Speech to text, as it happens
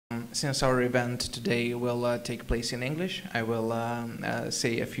Since our event today will take place in English, I will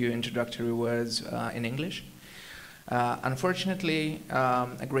say a few introductory words in English. Unfortunately,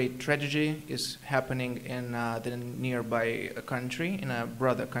 a great tragedy is happening in the nearby country, in a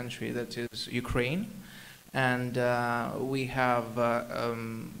brother country that is Ukraine. And we have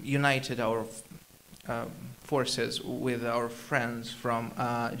united our forces with our friends from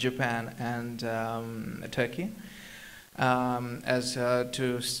Japan and Turkey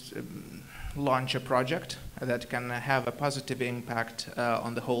to launch a project that can have a positive impact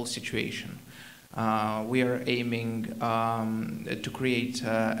on the whole situation. We are aiming to create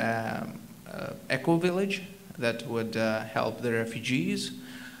an eco-village that would help the refugees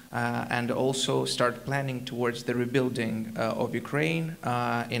and also start planning towards the rebuilding of Ukraine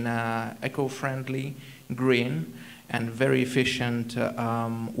in an eco-friendly, green, and very efficient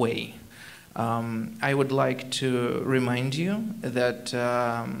way. I would like to remind you that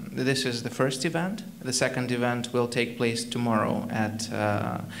this is the first event. The second event will take place tomorrow at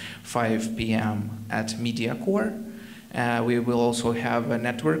 5 p.m. at Mediacor. We will also have a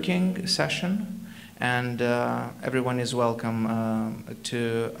networking session, and everyone is welcome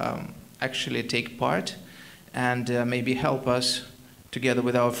to actually take part and maybe help us together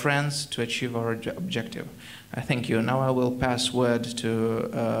with our friends to achieve our objective. Thank you. Now I will pass word to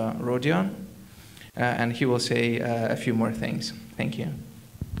Rodion, and he will say a few more things. Thank you.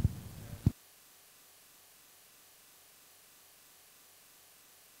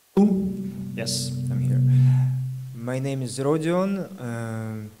 Yes, I'm here. My name is Rodion.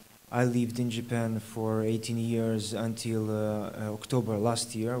 I lived in Japan for 18 years until October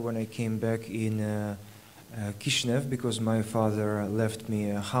last year, when I came back in Chisinau, because my father left me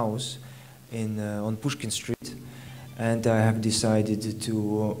a house on Pushkin Street, and I have decided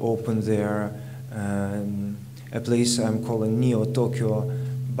to open there a place I'm calling Neo.tokyo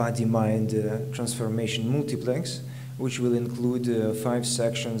body-mind transformation multiplex, which will include 5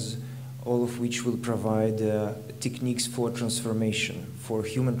 sections, all of which will provide techniques for transformation, for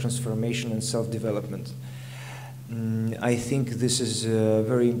human transformation and self-development. I think this is a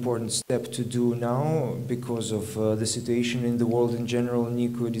very important step to do now because of the situation in the world in general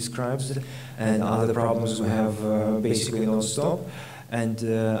Nico describes and other problems we have basically non-stop. And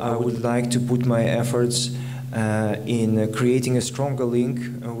I would like to put my efforts in creating a stronger link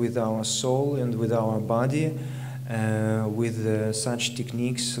with our soul and with our body, with such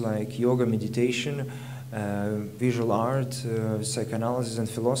techniques like yoga, meditation, visual art, psychoanalysis and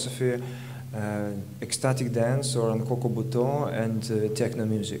philosophy, ecstatic dance or Ankoko Buto, and techno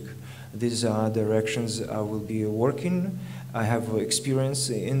music. These are directions I will be working. I have experience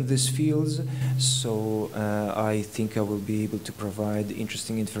in these fields, so I think I will be able to provide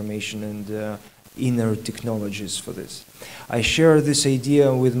interesting information and inner technologies for this. I share this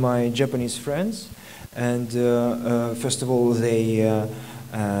idea with my Japanese friends, and first of all, they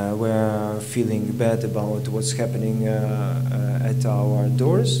were feeling bad about what's happening at our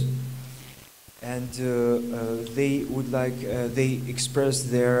doors. And they would like, they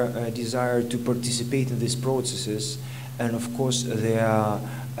expressed their desire to participate in these processes, and of course they are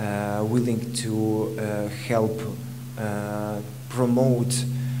willing to help promote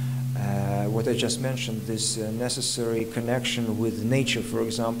what I just mentioned, this necessary connection with nature, for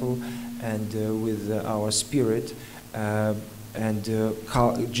example, and with our spirit, and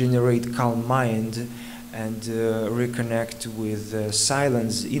generate calm mind and reconnect with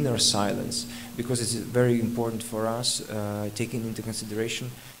silence, inner silence, because it's very important for us, taking into consideration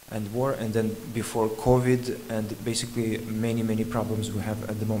and war, and then before COVID, and basically many problems we have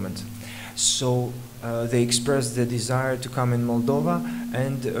at the moment. So they expressed the desire to come in Moldova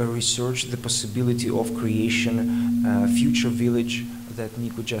and research the possibility of creation future village that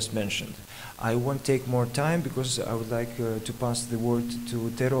Nico just mentioned. I won't take more time because I would like to pass the word to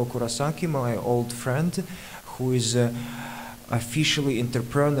Tero Kurosaki, my old friend, who is officially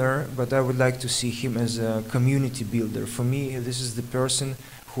entrepreneur, but I would like to see him as a community builder. For me, this is the person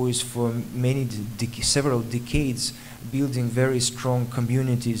who is for several decades building very strong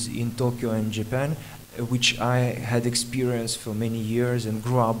communities in Tokyo and Japan, which I had experienced for many years and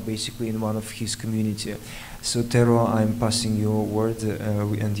grew up basically in one of his community. So Tero, I'm passing your word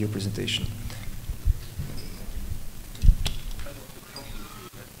and your presentation.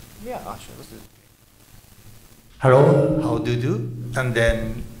 Yeah, actually, let's do it. Hello, how do you do? And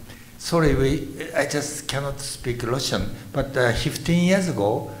then, sorry, I just cannot speak Russian, but 15 years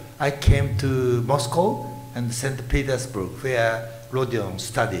ago, I came to Moscow and St. Petersburg, where Rodion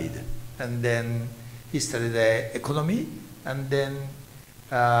studied. And then he studied economy, and then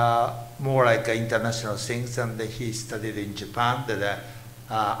more like international things, and he studied in Japan,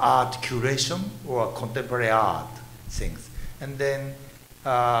 art curation or contemporary art things. And then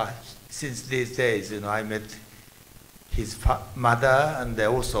since these days, I met his mother and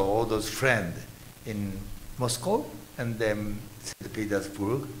also all those friends in Moscow and then St.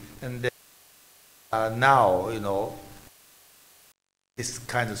 Petersburg. And then now, this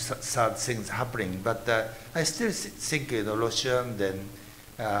kind of sad things happening. But I still think, Russia and then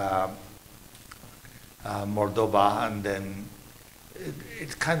Moldova and then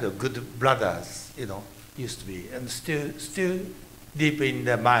it's kind of good brothers, used to be. And still deep in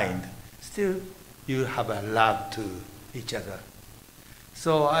the mind, still you have a love to each other.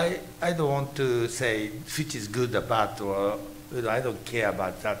 So I don't want to say which is good or bad, or I don't care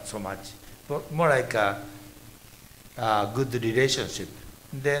about that so much, but more like a good relationship.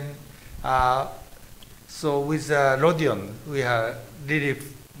 Then, so with Rodion, we have really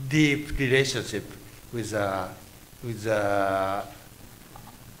deep relationship with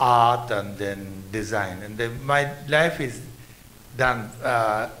art and then design. And then my life is done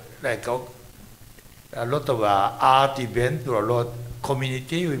like a lot of art event or a lot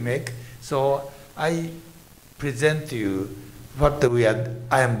community we make. So I present to you what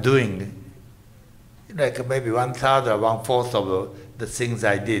I am doing, like maybe 1/3 or 1/4 of the things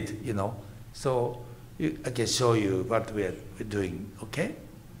I did, So I can show you what we're doing, okay?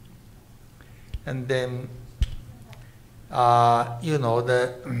 And then,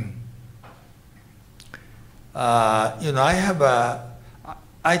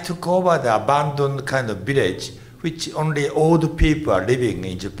 I took over the abandoned kind of village, which only old people are living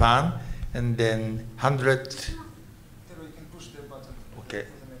in Japan, and then 100. You can push the button. Okay.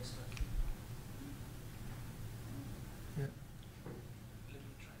 For the next one.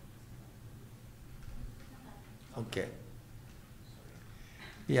 Yeah. Okay.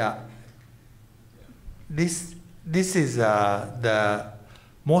 Yeah. This is the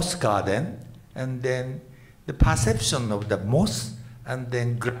moss garden, and then the perception of the moss and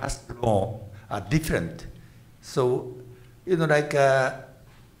then grass lawn are different. So, like I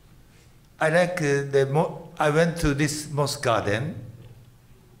went to this moss garden.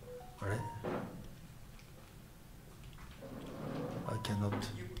 Right? I cannot.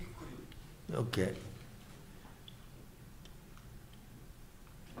 Okay.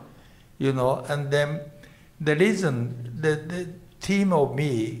 And then the reason, the theme of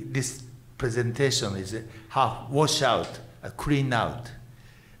this presentation is how wash out, clean out.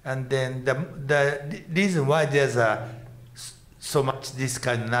 And then the reason why there's so much this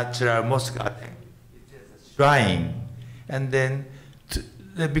kind of natural moss garden, it's a shrine. And then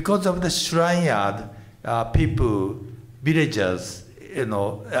because of the shrine yard, people, villagers,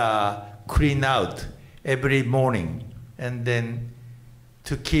 clean out every morning. And then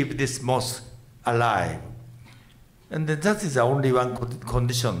to keep this moss alive. And that is the only one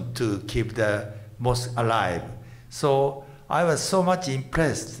condition to keep the moss alive. So I was so much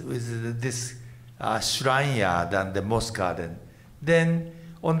impressed with this shrine yard and the moss garden. Then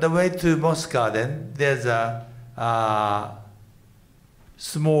on the way to moss garden, there's a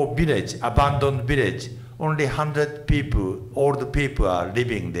small village, abandoned village. Only 100 people, old people are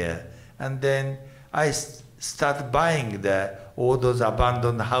living there. And then I start buying all those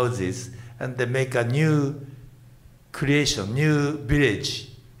abandoned houses, and they make a new creation, new village,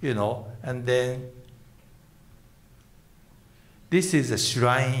 and then this is a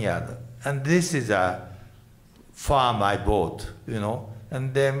shrine yard, and this is a farm I bought,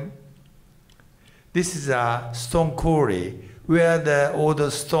 and then this is a stone quarry where all the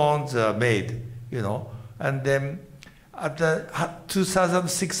stones are made, and then at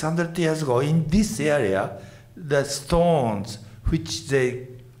 2,600 years ago in this area, the stones which they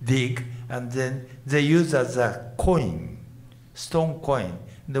dig and then they use as a coin, stone coin.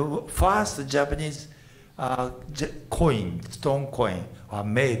 The first Japanese stone coin are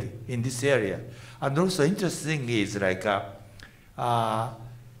made in this area. And also interesting is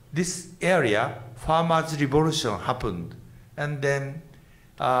this area, farmers' revolution happened. And then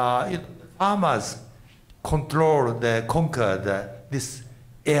farmers conquered this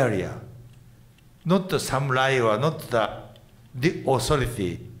area. Not the samurai or not the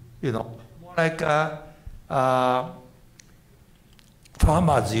authority, more like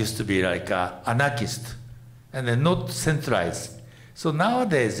farmers used to be like anarchist and then not centralized. So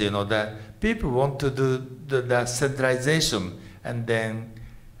nowadays, the people want to do the centralization, and then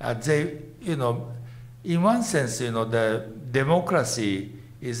they, in one sense, the democracy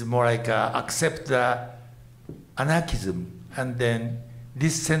is more like accept the anarchism, and then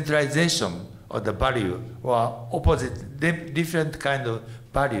this centralization of the value or opposite, different kind of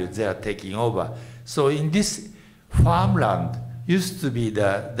values they are taking over. So in this farmland, used to be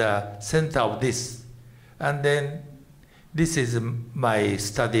the center of this. And then this is my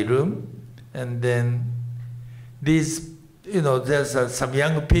study room. And then these, there's some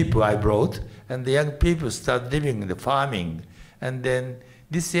young people I brought, and the young people start living in the farming. And then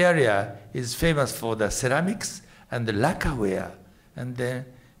this area is famous for the ceramics and the lacquerware. And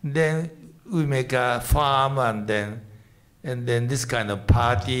then we make a farm, and then this kind of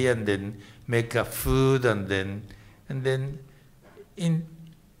party, and then make a food, and then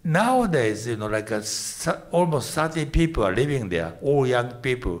nowadays, almost 30 people are living there, all young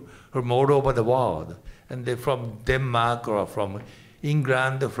people from all over the world, and they're from Denmark or from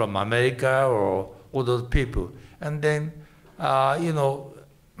England, or from America, or all those people. And then,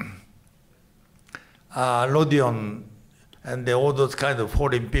 Rodion and all those kind of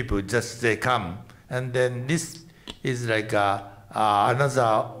foreign people, they come. And then this is like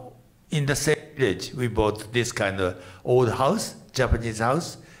another, in the same village, we bought this kind of old house, Japanese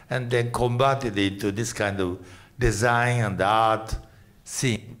house, and then converted it into this kind of design and art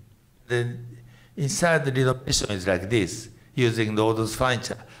scene. Then inside the renovation is like this, using all those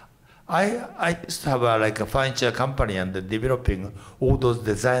furniture. I used to have a furniture company and developing all those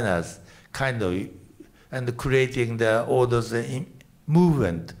designers, and creating all those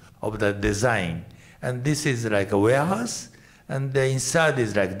movement of the design. And this is like a warehouse, and the inside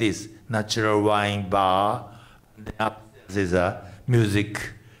is like this, natural wine bar, and then upstairs is a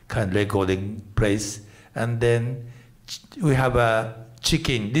music recording place. And then we have a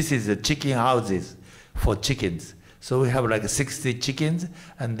chicken, this is the chicken houses for chickens. So we have like 60 chickens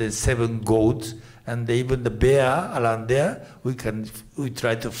and then 7 goats, and even the bear around there, we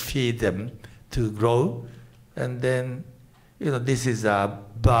try to feed them to grow. And then, this is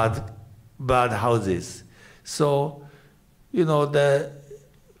bird houses. So, we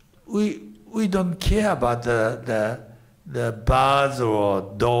don't care about the birds or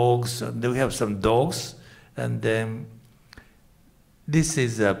dogs. And we have some dogs, and then this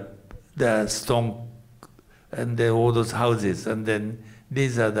is the stone, and then all those houses, and then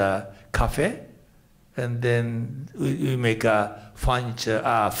these are the cafe, and then we make a furniture,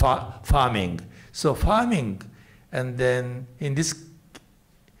 farming. So farming, and then in this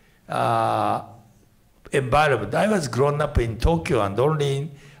environment, I was grown up in Tokyo, and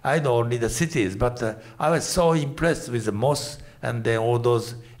I know only the cities, but I was so impressed with the mosque and then all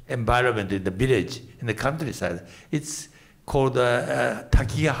those environment in the village, in the countryside. It's called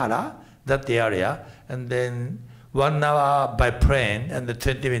Takigahara, that area, and then 1 hour by plane and then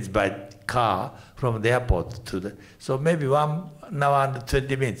 20 minutes by car from the airport to the. So maybe 1 hour and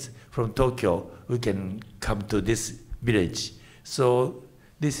 20 minutes from Tokyo, we can come to this village. So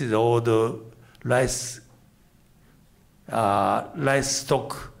this is all the rice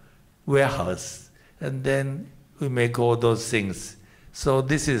stock warehouse, and then we make all those things. So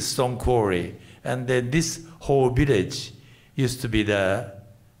this is stone quarry, and then this whole village used to be the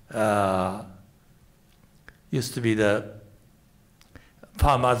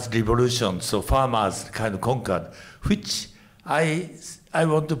farmers' revolution. So farmers conquered, which I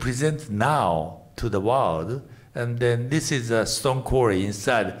want to present now to the world. And then this is a stone quarry.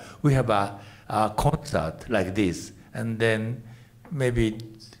 Inside we have a concert like this, and then maybe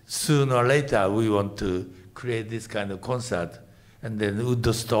sooner or later we want to create this kind of concert, and then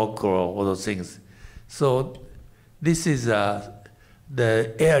Woodstock or all those things. So this is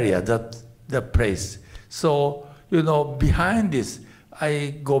the area, the place. So behind this,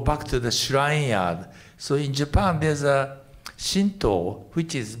 I go back to the shrine yard. So in Japan, there's a Shinto,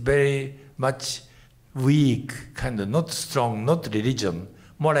 which is very much weak, not strong, not religion,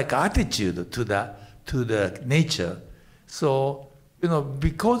 more like attitude to the nature. So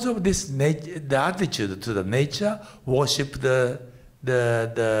because of this the attitude to the nature, worship the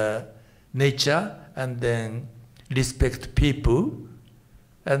nature, and then respect people,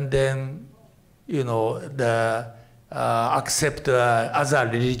 and then accept other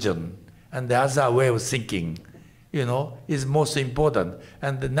religion and the other way of thinking, is most important.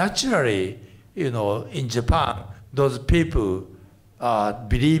 And naturally, in Japan, those people are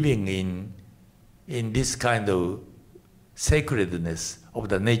believing in this kind of sacredness of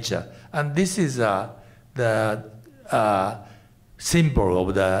the nature. And this is the symbol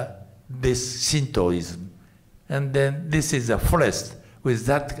of this Shintoism. And then this is a forest with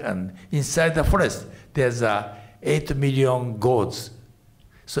that, and inside the forest, there's 8 million goats.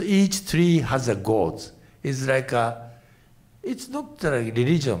 So each tree has a goat. It's like it's not like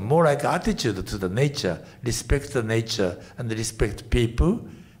religion, more like attitude to the nature, respect the nature and respect people,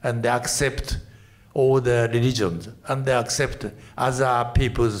 and they accept all the religions, and they accept other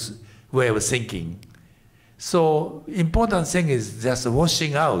people's way of thinking. So important thing is just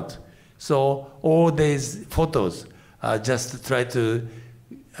washing out. So all these photos just try to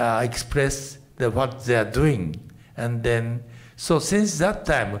express what they are doing. And then, so since that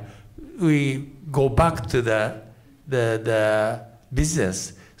time, we go back to the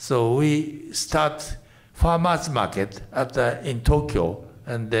business. So we start farmers market in Tokyo,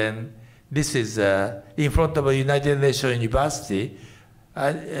 and then this is in front of a United Nations University.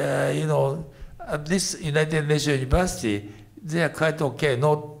 You know, at this United Nations University, they are quite okay.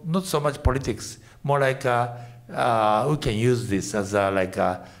 Not so much politics. More like we can use this as like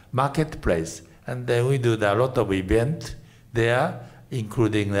a marketplace, and then we do a lot of event there,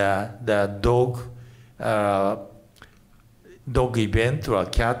 including the dog event or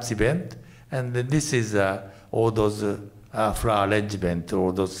cats event, and then this is all those flower arrangement,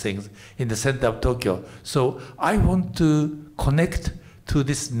 all those things in the center of Tokyo. So I want to connect to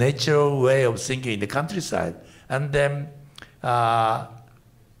this natural way of thinking in the countryside, and then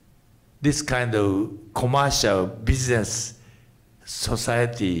this kind of commercial business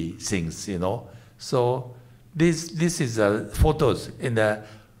society things, you know. So this is photos in the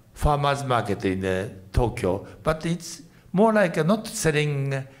farmers market in Tokyo, but it's more like not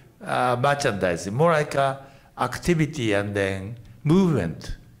selling merchandise, more like activity and then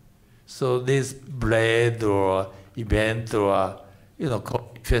movement. So this bread or event or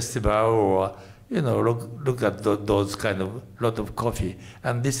festival or look at those kind of lot of coffee,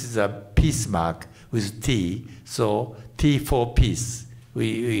 and this is a peace mark with tea. So tea for peace.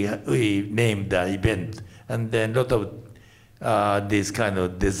 We named the event, and then a lot of these kind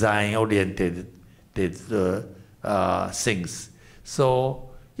of design oriented things. So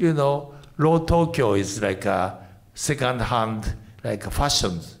Neo.tokyo is like a second-hand like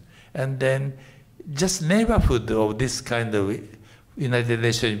fashions, and then just neighborhood of this kind of United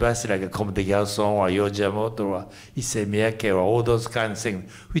Nations University, like a Comte Garçon or Yojamoto or Issei Miyake or all those kind of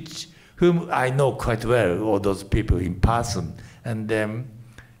things, whom I know quite well, all those people in person. And then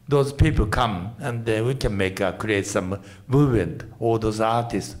those people come, and then we can create some movement, all those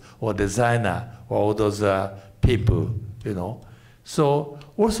artists or designer or all those people, So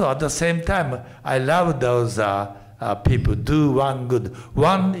also at the same time, I love those people do one good.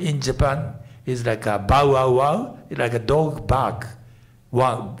 One in Japan is like a bow wow wow, like a dog bark.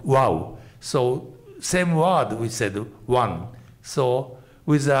 Wow, wow. So same word we said one. So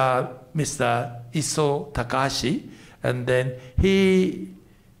with Mr. Iso Takahashi, and then he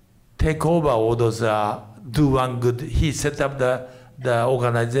take over all those do one good. He set up the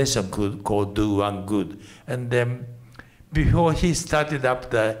organization called Do One Good, and then before he started up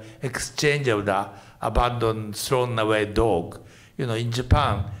the exchange of the abandoned, thrown away dog, in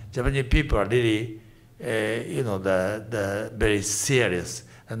Japan, Japanese people are really the very serious,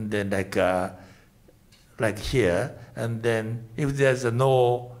 and then like here, and then if there's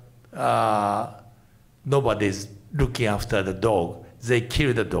nobody's looking after the dog, they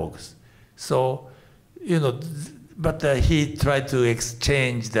kill the dogs. So but he tried to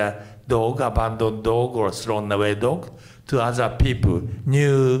exchange the dog, abandoned dog or thrown away dog, to other people,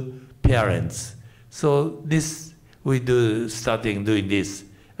 new parents. So this we starting doing this,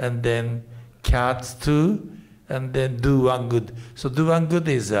 and then cats too, and then do one good. So do one good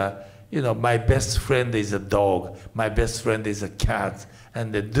is my best friend is a dog, my best friend is a cat,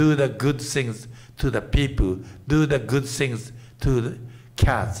 and then do the good things to the people, do the good things to the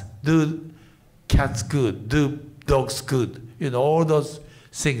cats, do cats good, do dogs good, all those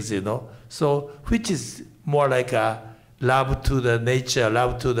things, So which is more like a love to the nature,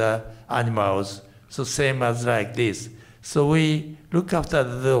 love to the animals. So same as like this. So we look after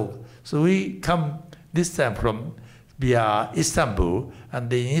the dog. So we come this time from via Istanbul,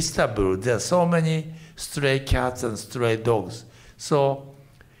 and in Istanbul there are so many stray cats and stray dogs. So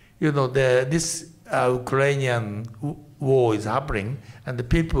this Ukrainian war is happening, and the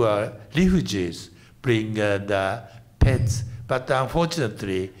people are refugees, bring the pets, but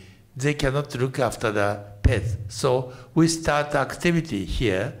unfortunately they cannot look after the pets. So we start activity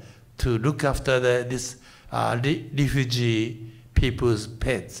here to look after this refugee people's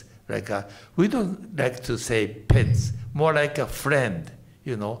pets. We don't like to say pets, more like a friend,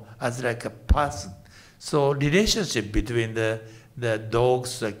 as like a person. So relationship between the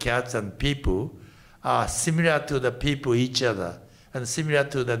dogs, the cats, and people are similar to the people each other, and similar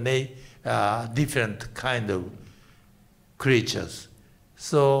to the different kind of creatures.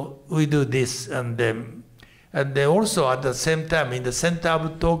 So we do this, and then also at the same time, in the center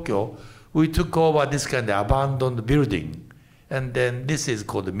of Tokyo, we took over this kind of abandoned building. And then this is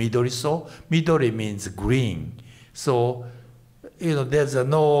called Midoriso. Midori means green. So, there's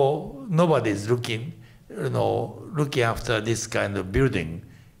nobody's looking looking after this kind of building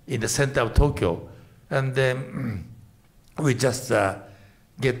in the center of Tokyo, and then we just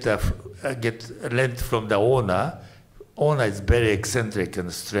get rent from the owner. Owner is very eccentric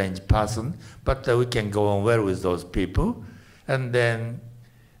and strange person, but we can go on well with those people, and then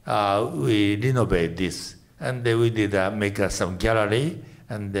we renovate this, and then we did make some gallery,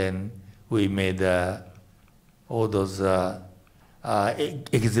 and then we made all those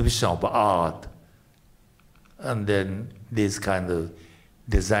exhibition of art, and then this kind of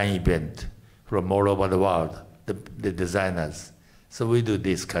design event from all over the world, the designers. So we do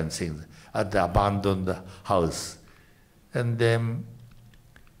these kind of things at the abandoned house. And then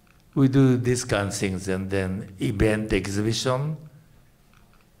we do these kind of things, and then event, exhibition,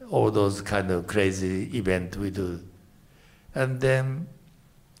 all those kind of crazy event we do. And then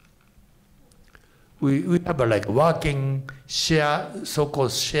we have a like working share,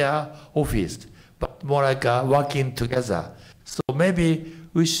 so-called share office, but more like working together. So maybe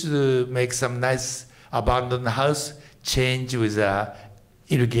we should make some nice abandoned house, change with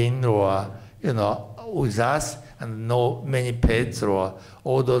Ilgin or, with us, and no many pets or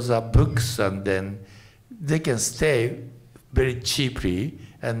all those books, and then they can stay very cheaply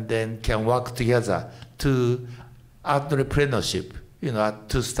and then can work together to entrepreneurship,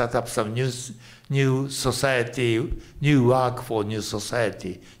 to start up some new society, new work for new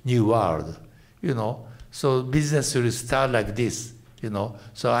society, new world, So business will start like this,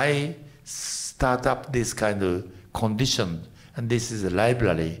 So I start up this kind of condition, and this is a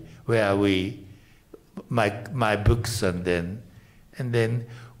library where my books, and then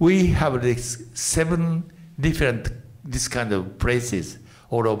we have this 7 different this kind of places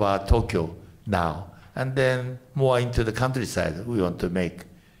all over Tokyo now, and then more into the countryside we want to make.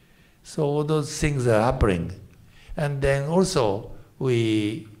 So all those things are happening, and then also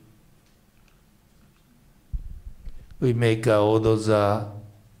we make all those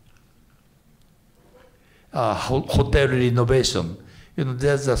hotel renovation.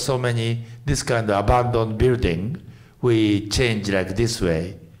 There's so many this kind of abandoned building. We change like this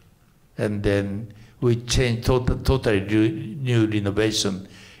way, and then we change totally new renovation.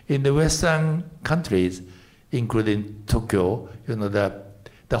 In the Western countries, including Tokyo,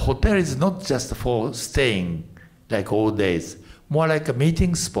 the hotel is not just for staying like all days, more like a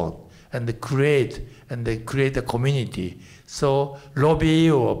meeting spot, and they create a community. So lobby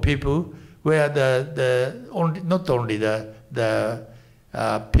or people where not only the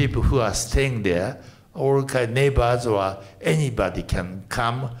people who are staying there, all kind of neighbors or anybody can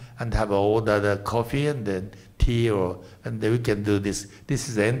come and have order the coffee and then tea, and then we can do this. This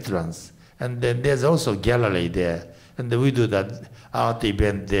is the entrance, and then there's also gallery there, and then we do that art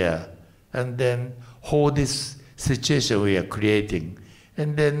event there, and then all this situation we are creating,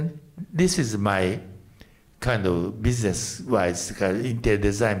 and then this is my kind of business-wise kind of interior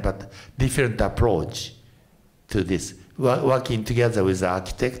design, but different approach to this, working together with the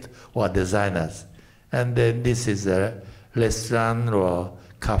architect or designers. And then this is a restaurant or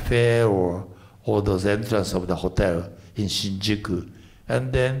cafe or all those entrance of the hotel in Shinjuku.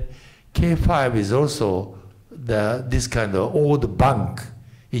 And then K5 is also this kind of old bank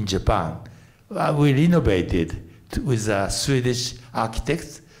in Japan. We renovated with Swedish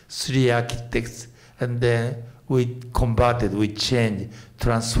architects, 3 architects, and then we converted, we changed,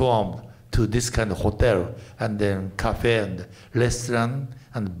 transformed to this kind of hotel, and then cafe and restaurant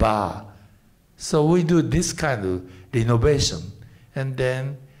and bar. So we do this kind of renovation. And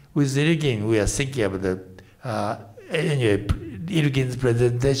then with Ilgin, we are thinking about anyway, Ilgin's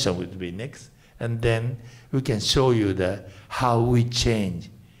presentation will be next. And then we can show you how we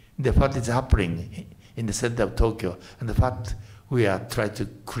change. The fact is happening in the center of Tokyo, and the fact we are trying to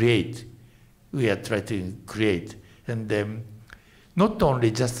create. And then not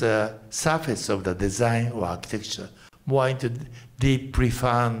only just the surface of the design or architecture, more into deep,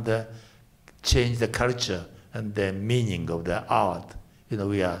 profound, change the culture and the meaning of the art.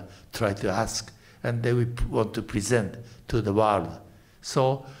 We are trying to ask, and then we want to present to the world.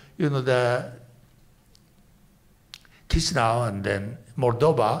 So, the Chisinau and then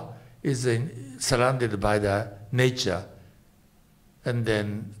Moldova is surrounded by the nature, and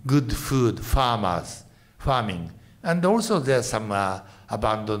then good food, farming. And also there's some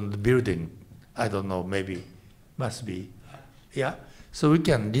abandoned building. I don't know, maybe, must be. Yeah. So we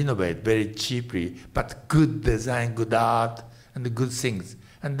can renovate very cheaply, but good design, good art, and good things.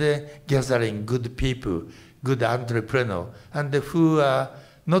 And gathering good people, good entrepreneur, and who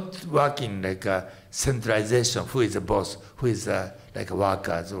not working like a centralization, who is the boss, who is like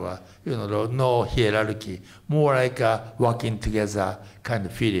workers, or no hierarchy, more like a working together kind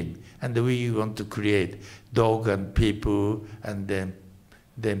of feeling. And we want to create dog and people, and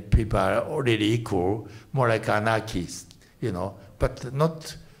then people are already equal, more like anarchists, but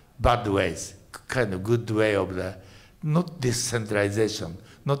not bad ways, kind of good way of not decentralization,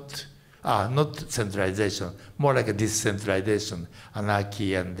 not centralization, more like a decentralization,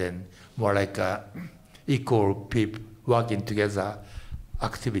 anarchy, and then more like a equal people working together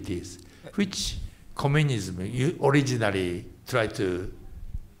activities, which communism originally tried to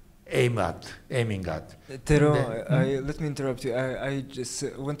aiming at. Tero, let me interrupt you. I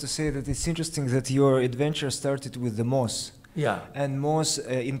just want to say that it's interesting that your adventure started with the moss. Yeah. And moss,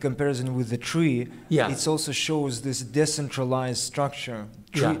 in comparison with the tree, it also shows this decentralized structure.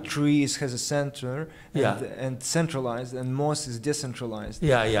 Trees has a center and centralized, and moss is decentralized.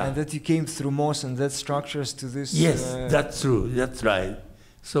 And that you came through moss and that structures to this. Yes, that's true. That's right.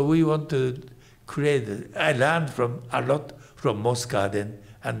 So we want to create. I learned a lot from moss garden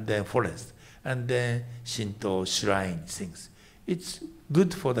and then forest and then Shinto shrine things. It's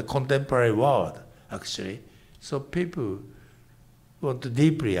good for the contemporary world, actually. So people want to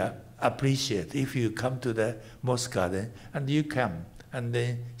deeply appreciate if you come to the moss garden and you come and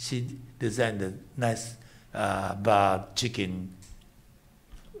then she designed a nice bird, chicken,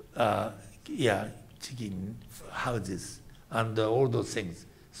 chicken houses and all those things.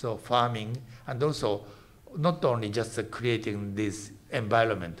 So farming, and also not only just creating this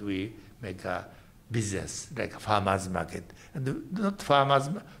environment, we make a business like a farmers market. And not farmers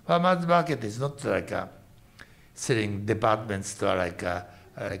market is not like a selling department store like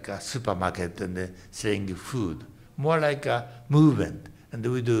a supermarket and selling food. More like a movement, and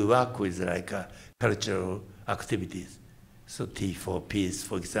we do work with like cultural activities. So Tea for Peace,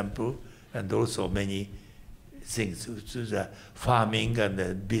 for example, and also many things, to the farming and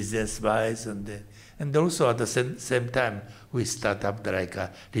the business-wise, and also at the same time we start up like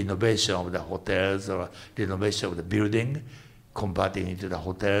a renovation of the hotels or renovation of the building, converting into the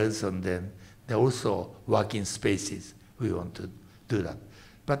hotels, and then there are also working spaces. We want to do that,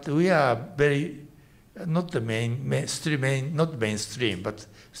 but we are very not the not mainstream, but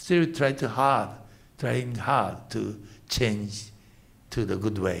still trying hard to change to the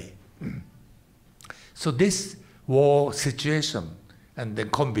good way. So this war situation and the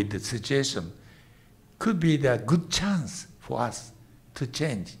COVID situation could be the good chance for us to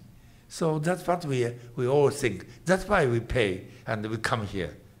change. So that's what we all think. That's why we pay and we come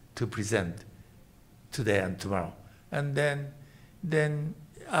here to present today and tomorrow. And then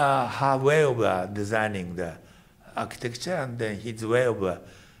her way of designing the architecture, and then his way of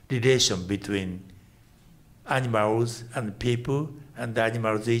relation between animals and people, and the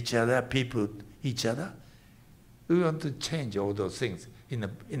animals each other, people each other. We want to change all those things in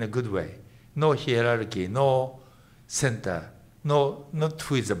a good way. No hierarchy, no center, not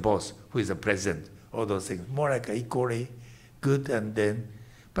who is the boss, who is the president, all those things. More like equally good, and then,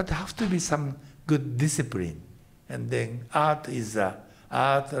 but have to be some good discipline. And then art is a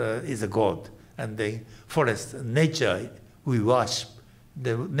god, and then forest, nature, we worship.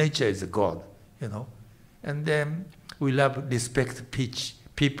 The nature is a god, And then we respect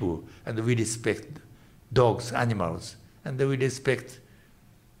people, and we respect dogs, animals, and then we respect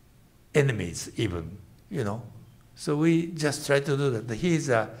enemies even, So we just try to do that. He is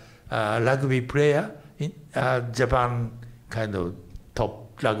a rugby player, in Japan kind of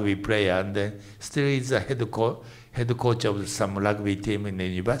top rugby player, and then still is a head coach of some rugby team in the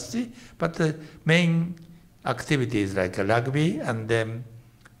university. But the main activity is like a rugby, and then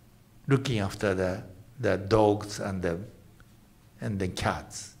looking after the dogs and the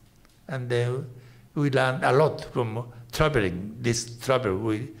cats. And then we learn a lot from traveling. This travel,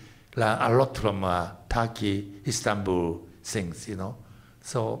 we learn a lot from Turkey, Istanbul things,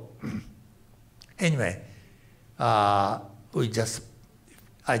 So anyway, I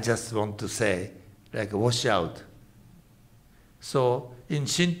just want to say, like, wash out. So in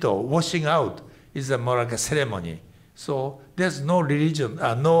Shinto, washing out is more like a ceremony. So there's no religion,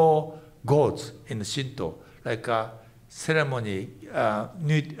 no gods in Shinto, like a ceremony,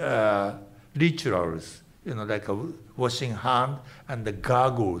 rituals, like a washing hand and the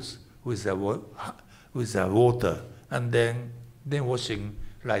gargles with the water, and then washing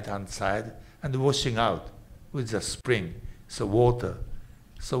right hand side and washing out with the spring, so water.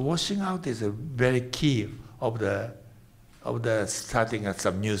 So washing out is a very key of the starting at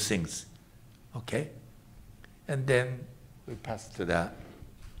some new things, okay? And then we pass to the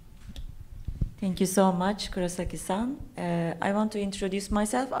Thank you so much, Kurosaki-san. I want to introduce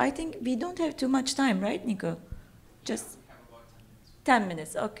myself. I think we don't have too much time, right, Nico? Just 10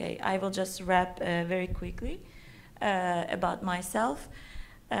 minutes. Okay, I will just wrap very quickly about myself.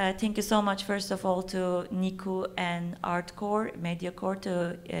 Thank you so much, first of all, to Nico and Artcor, Mediacor,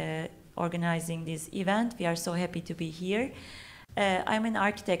 to organizing this event. We are so happy to be here. I'm an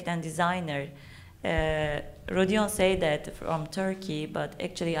architect and designer. Rodion said that from Turkey, but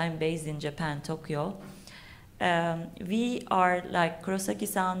actually I'm based in Japan, Tokyo. We are like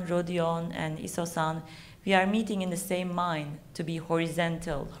Kurosaki-san, Rodion, and Iso-san. We are meeting in the same mind to be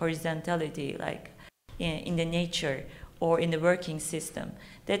horizontality, like in the nature or in the working system.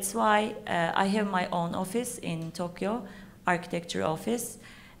 That's why I have my own office in Tokyo, architecture office.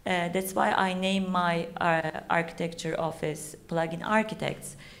 That's why I name my architecture office Plugin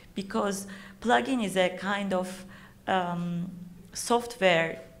Architects, because plugin is a kind of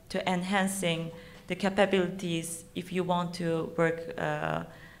software to enhancing the capabilities if you want to work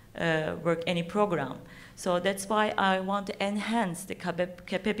any program. So that's why I want to enhance the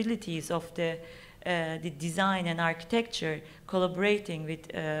capabilities of the design and architecture, collaborating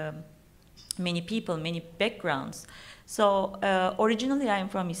with many people, many backgrounds. So originally I'm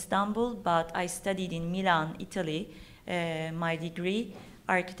from Istanbul, but I studied in Milan, Italy, my degree,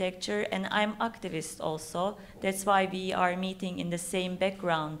 architecture, and I'm activist also. That's why we are meeting in the same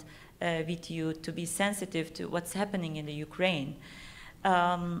background with you to be sensitive to what's happening in the Ukraine.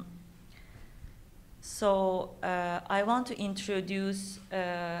 So I want to introduce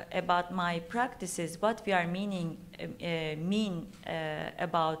about my practices, what we are mean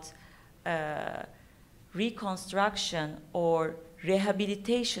about reconstruction or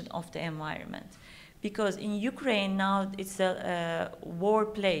rehabilitation of the environment. Because in Ukraine now it's a war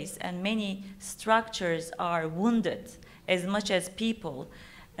place and many structures are wounded as much as people.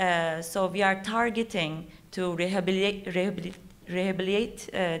 So we are targeting to rehabilitate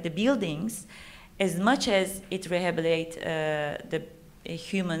the buildings as much as it rehabilitates the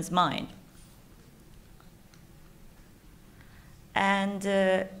human's mind.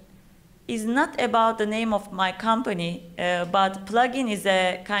 And is not about the name of my company, but plugin is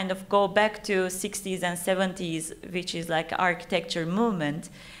a kind of go back to 60s and 70s, which is like architecture movement.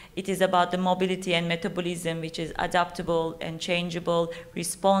 It is about the mobility and metabolism, which is adaptable and changeable,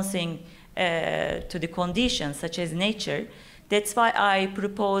 responding to the conditions such as nature. That's why I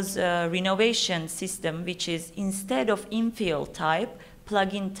propose a renovation system, which is instead of infill type,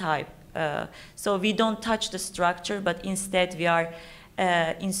 plug-in type. So we don't touch the structure, but instead we are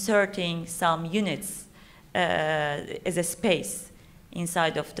inserting some units as a space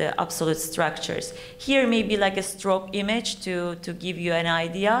inside of the absolute structures. Here may be like a stroke image to give you an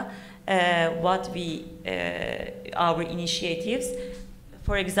idea what our initiatives.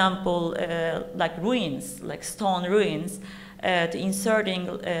 For example, like ruins, like stone ruins, to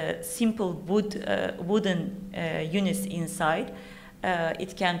inserting simple wooden units inside.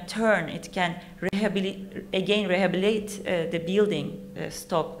 It can turn, it can rehabilitate the building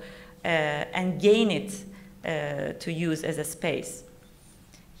stock and gain it to use as a space.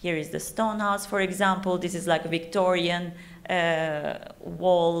 Here is the stone house, for example. This is like Victorian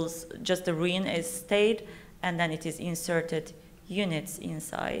walls, just the ruin is stayed, and then it is inserted units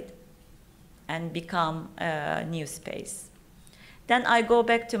inside and become a new space. Then I go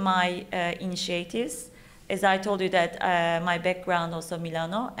back to my initiatives. As I told you that my background also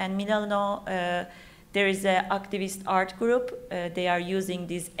Milano, and Milano, there is an activist art group. They are using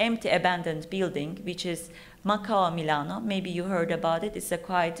this empty abandoned building, which is Macao Milano. Maybe you heard about it. It's a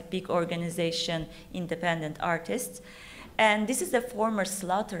quite big organization, independent artists. And this is a former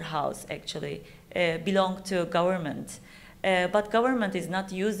slaughterhouse, actually, belonged to government. But government is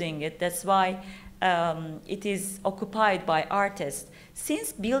not using it. That's why it is occupied by artists.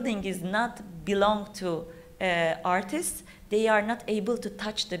 Since building is not belong to artists, they are not able to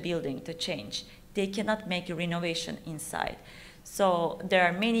touch the building to change. They cannot make a renovation inside. So there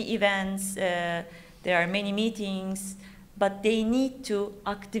are many events, there are many meetings, but they need to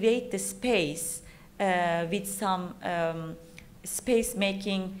activate the space with some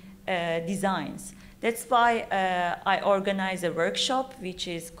space-making designs. That's why I organize a workshop, which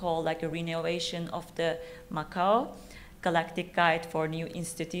is called like a renovation of the Macao, Galactic Guide for New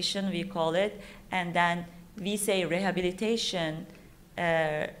Institution, we call it. And then we say rehabilitation,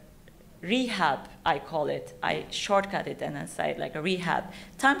 rehab, I call it. I shortcut it and I say like a rehab.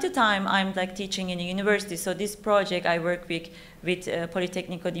 Time to time, I'm like teaching in a university. So this project I work with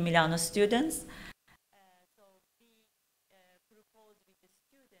Politecnico di Milano students. So we propose with the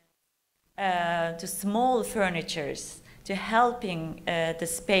students to small furnitures to helping the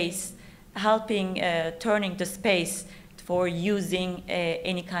space helping turning the space for using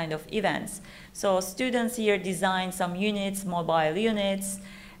any kind of events. So students here design some units, mobile units,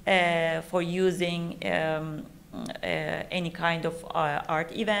 for using any kind of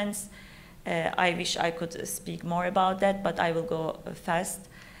art events. I wish I could speak more about that, but I will go fast.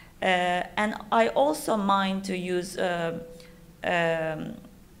 And I also mind to use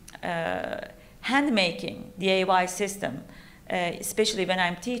hand-making DIY system. Especially when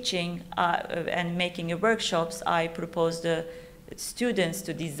I'm teaching and making workshops, I propose the students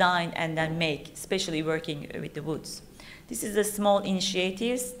to design and then make, especially working with the woods. This is a small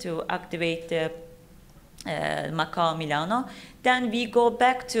initiatives to activate the Macao, Milano. Then we go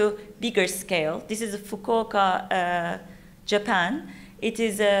back to bigger scale. This is Fukuoka, Japan. It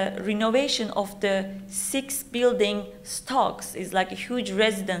is a renovation of the 6 building stocks. It's like a huge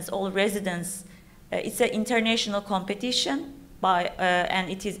residence, all residence. It's an international competition. And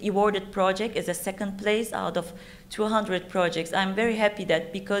it is awarded project as a 2nd place out of 200 projects. I'm very happy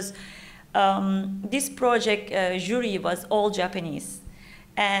that because this project jury was all Japanese,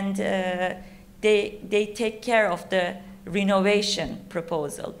 and they take care of the renovation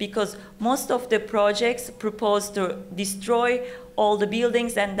proposal, because most of the projects propose to destroy all the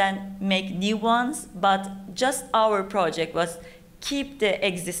buildings and then make new ones, but just our project was keep the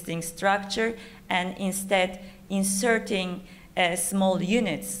existing structure and instead inserting small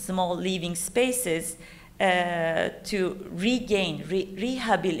units, small living spaces to regain,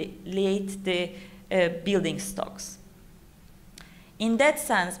 rehabilitate the building stocks. In that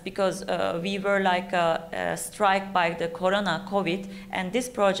sense, because we were like struck by the COVID, and this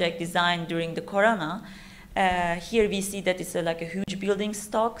project designed during the Corona, here we see that it's like a huge building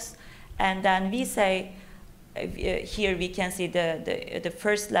stocks, and then we say, here we can see the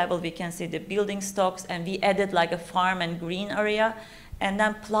first level, we can see the building stocks, and we added like a farm and green area, and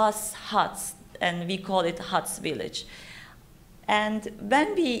then plus huts, and we call it Huts Village. And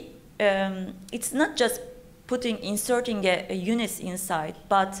when we, it's not just inserting a units inside,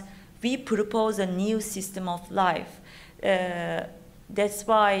 but we propose a new system of life. That's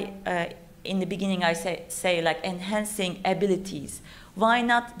why in the beginning I say like enhancing abilities. Why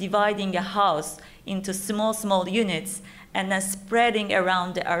not dividing a house into small units and then spreading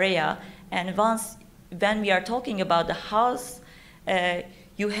around the area? And when we are talking about the house,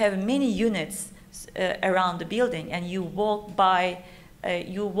 you have many units around the building, and you walk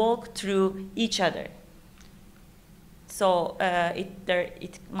through each other. So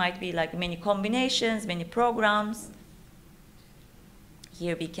it might be like many combinations, many programs.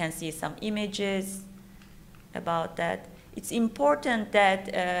 Here we can see some images about that. It's important that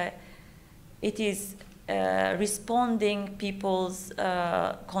it is responding people's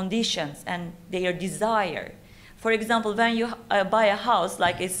conditions and their desire. For example, when you buy a house,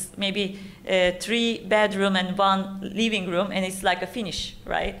 like it's maybe 3 bedroom and 1 living room, and it's like a finish,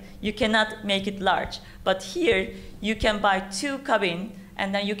 right? You cannot make it large. But here, you can buy 2 cabins,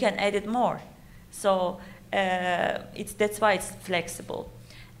 and then you can add it more. So that's why it's flexible.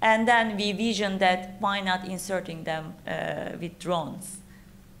 And then we vision that why not inserting them with drones.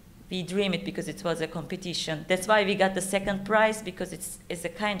 We dream it because it was a competition. That's why we got the 2nd prize, because it's a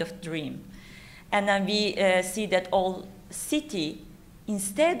kind of dream. And then we see that all city,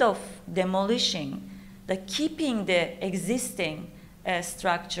 instead of demolishing, keeping the existing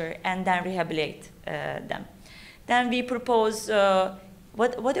structure and then rehabilitate them. Then we propose,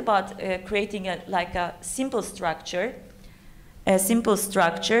 what about creating a simple structure,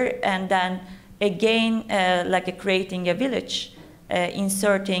 and then again creating a village,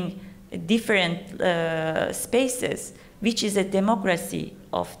 inserting different spaces, which is a democracy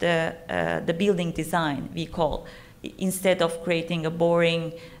of the building design, we call, instead of creating a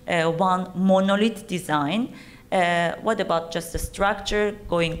boring one monolith design. What about just the structure,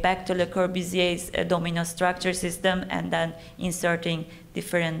 going back to Le Corbusier's domino structure system, and then inserting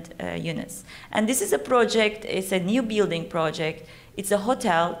different units. And this is a project, it's a new building project. It's a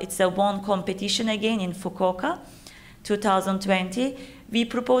hotel, it's a one competition again in Fukuoka, 2020. We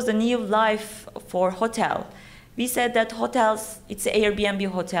proposed a new life for hotel. We said that hotels, it's an Airbnb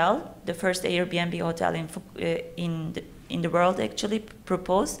hotel, the first Airbnb hotel in the world actually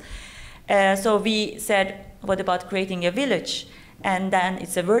proposed. So we said, what about creating a village? And then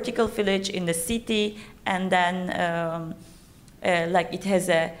it's a vertical village in the city, and then it has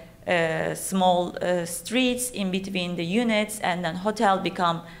a small streets in between the units, and then hotel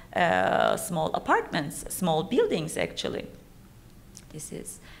become small apartments, small buildings actually. This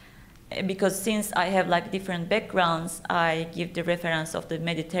is because since I have different backgrounds, I give the reference of the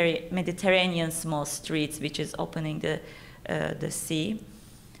Mediterranean small streets, which is opening the sea.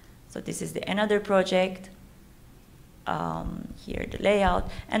 So this is another project. Here the layout.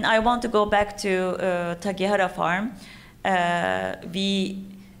 And I want to go back to Tagihara farm.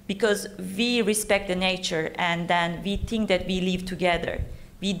 Because we respect the nature and then we think that we live together.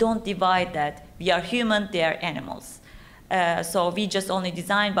 We don't divide that. We are human, they are animals. So we just only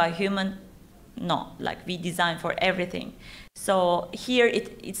design by human. No, like we design for everything. So here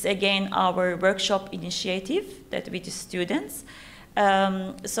it's again our workshop initiative that with the students.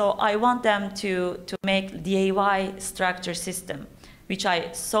 So I want them to make DIY structure system, which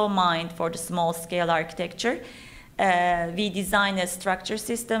I so mind for the small scale architecture. We design a structure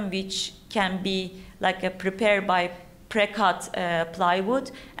system which can be like prepared by pre-cut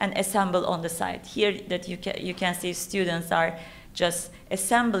plywood and assemble on the site. Here that you can see students are just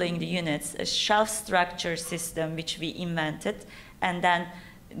assembling the units, a shelf structure system which we invented, and then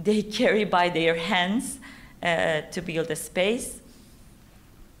they carry by their hands to build a space.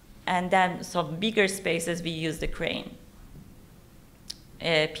 And then some bigger spaces we use the crane.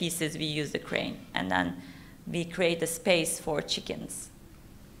 Pieces we use the crane, and then we create a space for chickens.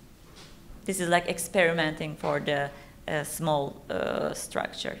 This is like experimenting for the small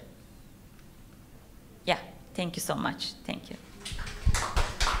structure. Yeah, thank you so much. Thank you.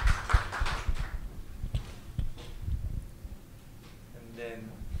 And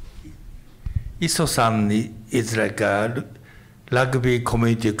then Iso-san is like a rugby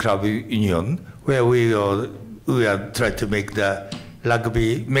community club union where we are trying to make the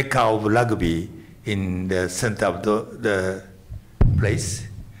rugby, mecca of rugby in the center of the place.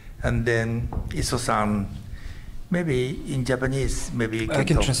 And then Iso-san, maybe in Japanese, maybe you can I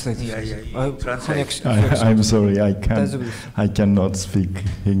can talk. translate. Translate. I'm sorry, I cannot speak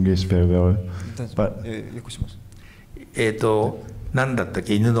English very well. But 何だったっ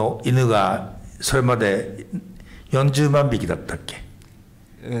け、犬がそれまで40万匹だったっけ。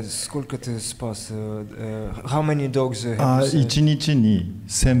Сколько ты спас? How many dogs have you 1日に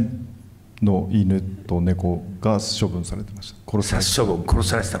1000の犬と猫が処分されてました。殺さ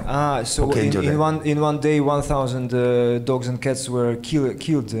れてたの。so in one day 1,000 dogs and cats were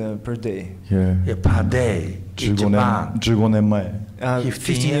killed per day. Yeah, per day. 15年前。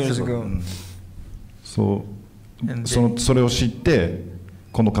15 years ago. それを知って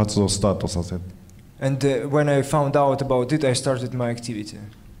この活動をスタートさせ。And when I found out about it, I started my activity.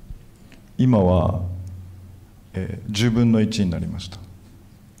 今は10分の1になりました。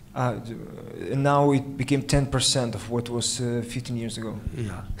Now it became 10% of what was 15 years ago.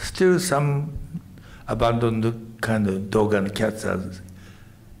 Yeah, still some abandoned kind of dog and cats are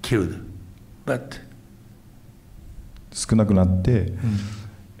killed, but 少なくなって、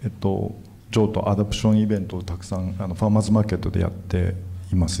譲渡アダプションイベントをたくさんファーマーズマーケットでやって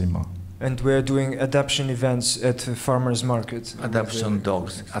います今。And we are doing adoption events at farmers market. Adoption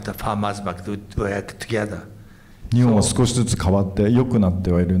dogs at the farmers market we work together. 日本は少しずつ変わって良くなっ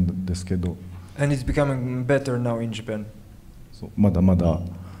てはいるんですけど。And it's becoming better now in Japan. まだまだ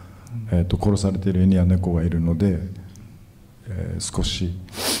殺されている犬や猫がいるので、少し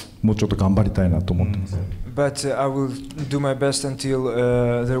もうちょっと頑張りたいなと思ってます。But I will do my best until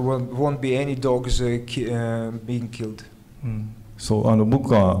there won't be any dogs being killed. そう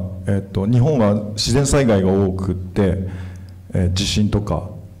僕は日本は自然災害が多くって、地震とか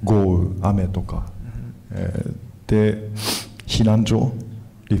豪雨、雨とか、で避難所、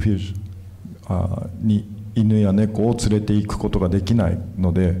リフュージに犬や猫を連れて行くことができない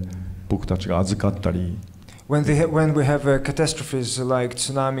ので、僕たちが預かったり。When we have catastrophes like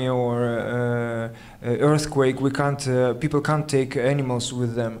tsunami or earthquake, people can't take animals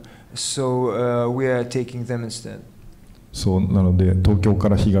with them, so we are taking them instead. そうなので東京か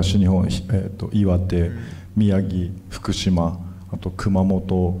ら東日本、岩手、宮城、福島、あと熊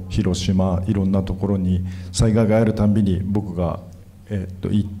本、広島、いろんなところに災害があるたんびに僕が、行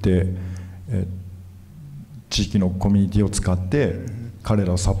って、地域のコミュニティを使って彼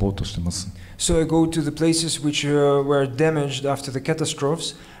らをサポートしてます。So I go to the places which were damaged after the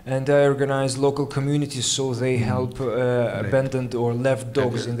catastrophes, and I organize local communities so they help abandoned or left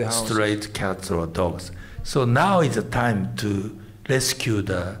dogs in the house. Straight cats or dogs. So now is the time to rescue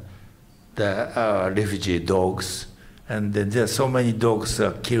the refugee dogs, and then there are so many dogs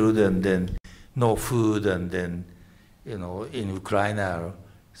are killed, and then no food, and then in Ukraine.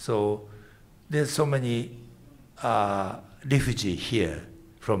 So there's so many refugees here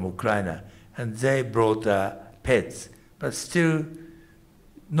from Ukraine, and they brought pets, but still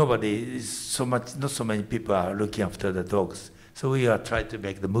not so many people are looking after the dogs. So we are trying to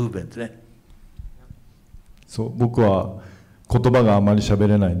make the movement. そう僕は言葉があまり喋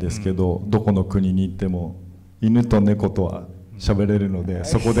れないんですけど、どこの国に行っても犬と猫とは喋れるので、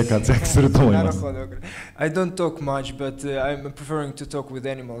そこで活躍すると思います。I don't talk much, but I'm preferring to talk with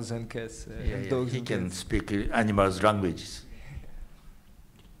animals and cats. And dogs He and can cats. speak animals' languages.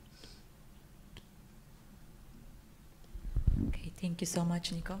 Okay, thank you so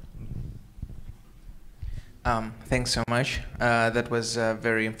much, Nico. Thanks so much. That was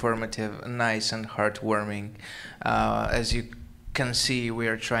very informative, nice, and heartwarming. As you can see, we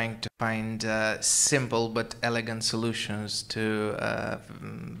are trying to find simple but elegant solutions to a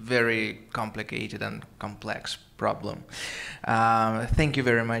very complicated and complex problem. Thank you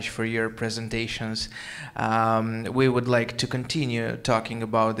very much for your presentations. We would like to continue talking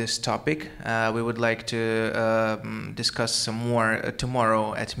about this topic. We would like to discuss some more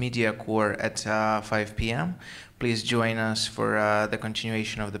tomorrow at Mediacor at 5 p.m. Please join us for the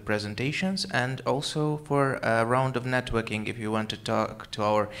continuation of the presentations and also for a round of networking if you want to talk to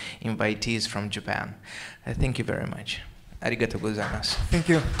our invitees from Japan. Thank you very much. Arigatou gozaimasu. Thank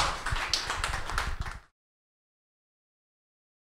you.